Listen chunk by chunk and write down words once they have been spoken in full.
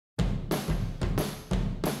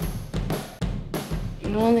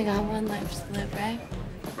You only got one life to live, right?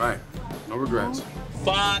 Right. No regrets.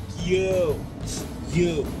 Fuck you.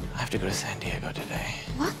 You. I have to go to San Diego today.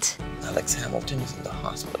 What? Alex Hamilton is in the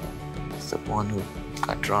hospital. He's the one who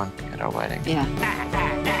got drunk at our wedding. Yeah.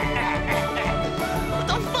 What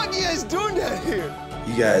the fuck are you guys doing down here?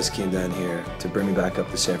 You guys came down here to bring me back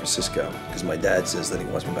up to San Francisco because my dad says that he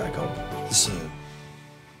wants me back home. This is an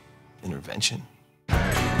intervention.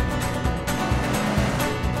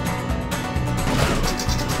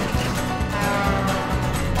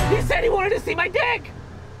 He said he wanted to see my dick!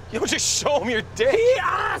 Yo, just show him your dick. He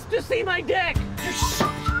asked to see my dick!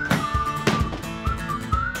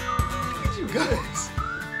 You guys,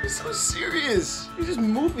 you're so serious. You're just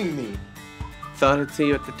moving me. Thought I'd see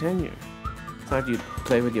you at the tenure. Thought you'd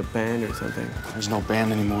play with your band or something. There's no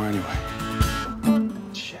band anymore anyway.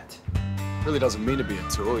 Shit. Really doesn't mean to be a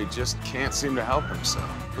tool. He just can't seem to help himself.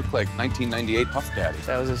 Looked like 1998 Puff Daddy.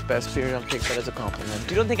 That was his best period. I'll take that as a compliment.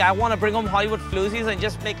 You don't think I want to bring home Hollywood floozies and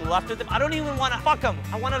just make love to them? I don't even want to fuck them.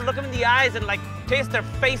 I want to look them in the eyes and, like, taste their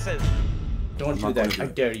faces. Don't do that. I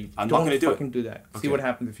dare you. I'm not gonna do it. Don't fucking do that. See what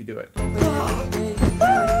happens if you do it.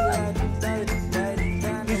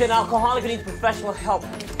 He's an alcoholic who needs professional help.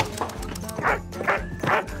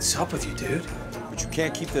 What's up with you, dude? But you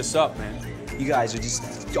can't keep this up, man. You guys are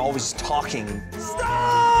just always talking.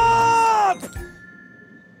 Stop!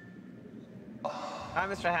 Hi,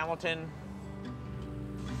 Mr. Hamilton.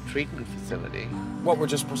 Treatment facility. What, we're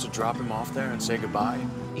just supposed to drop him off there and say goodbye?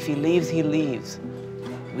 If he leaves, he leaves.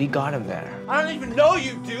 We got him there. I don't even know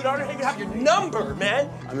you, dude. I don't even have your number, man.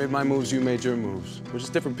 I made my moves, you made your moves. We're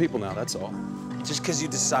just different people now, that's all. Just because you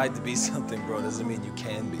decide to be something, bro, doesn't mean you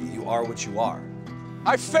can be. You are what you are.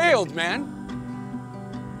 I failed, man.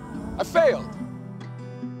 I failed.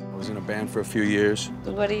 I was in a band for a few years.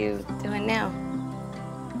 So what are you doing now?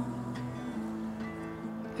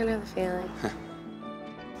 I know the feeling.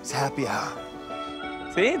 It's happy hour.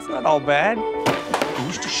 See, it's not all bad.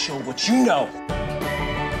 Who's to show what you know?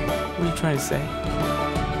 What are you trying to say?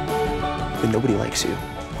 That nobody likes you.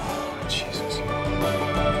 Oh, Jesus.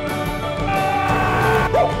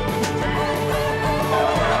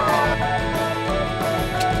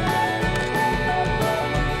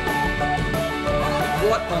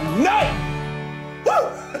 What a night!